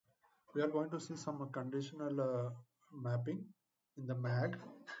We are going to see some conditional mapping in the MAG.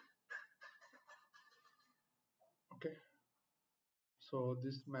 Okay, so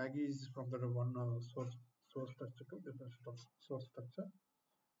this MAG is from the one source structure to different source structure.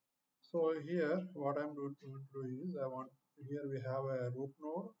 So here, what I'm going to do is here we have a root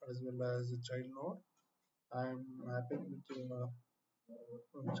node as well as a child node. I'm mapping with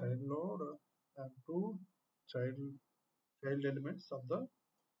child node and two child elements of the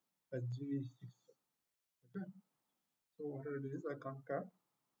SG6. Okay, so what it is, I concat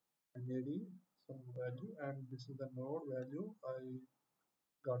and AD some value, and this is the node value I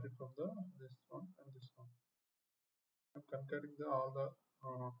got it from the this one and this one. I'm concatenating all the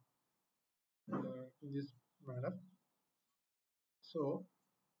in this manner. So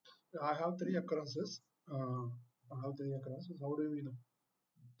I have three occurrences. How do we know?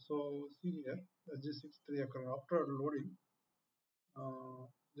 So see here, SG6 three occurrence after loading.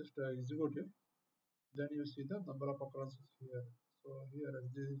 Just execute it. Then you see the number of occurrences here. So here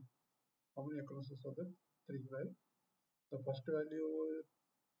SG, how many occurrences are there? Three, right? The first value,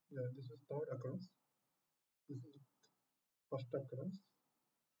 yeah, this is third occurrence. This is first occurrence.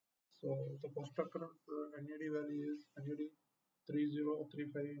 So the first occurrence NAD value is NAD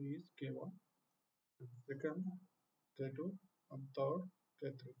 3035 is K1, second K2, and third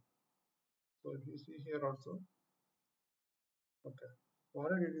K3. So if you see here also, okay,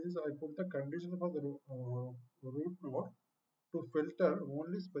 what I did is I put the condition for the root node to filter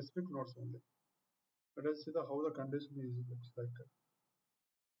only specific nodes only. Let us see how the condition is looks like.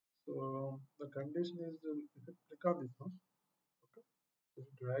 So the condition is if you click on this one, okay,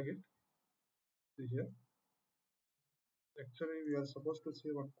 just drag it. See here. Actually, we are supposed to see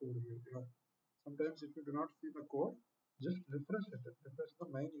one code here. Yeah. Sometimes if you do not see the code, just refresh it. Refresh the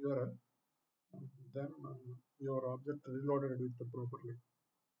main URL. Then your object reloaded with the properly.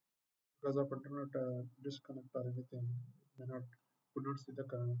 Because of internet disconnect or anything, you may not could not see the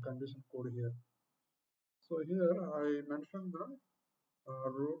condition code here. So here I mentioned the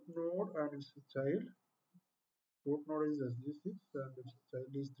root node and its child. Root node is SG6 and its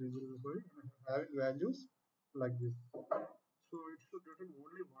child is 3005 and having values like this. So it should return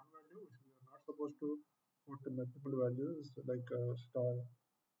only one value, which we are not supposed to put multiple values like star.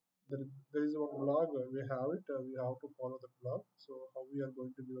 There is one blog, we have it, we have to follow the blog. So how we are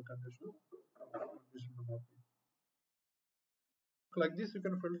going to give a condition mapping. Like this, you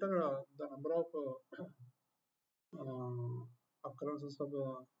can filter the number of occurrences of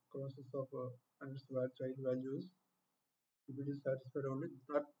and its child values. If it is satisfied only,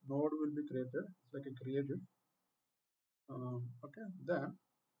 that node will be created. It's like a creative. Okay, then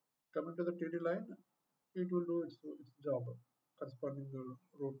coming to the TD line, it will do its job corresponding to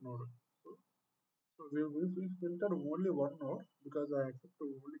root node. So we filter only one node because I accept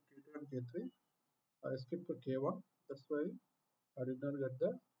only K2 and K3. I skip K1. That's why I did not get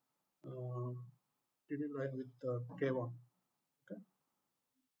the TD line with K1. Okay,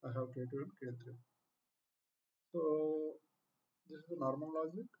 I have K2 and K3. So this is the normal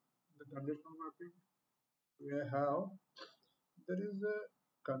logic. The conditional mapping we have, there is a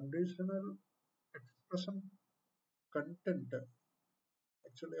conditional expression content.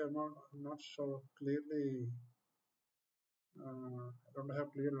 Actually, I'm not sure clearly. I don't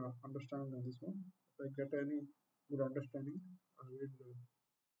have clear understanding on this one. If I get any good understanding, I will.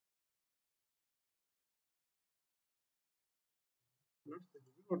 Let's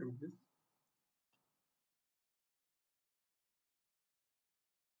execute with this.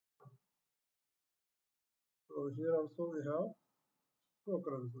 So here also we have two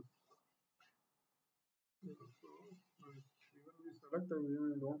occurrences. So even we select or even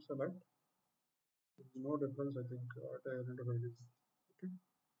we don't select, there's no difference. I think what I identified is. Okay.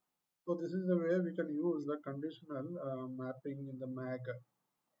 So this is the way we can use the conditional mapping in the MAG.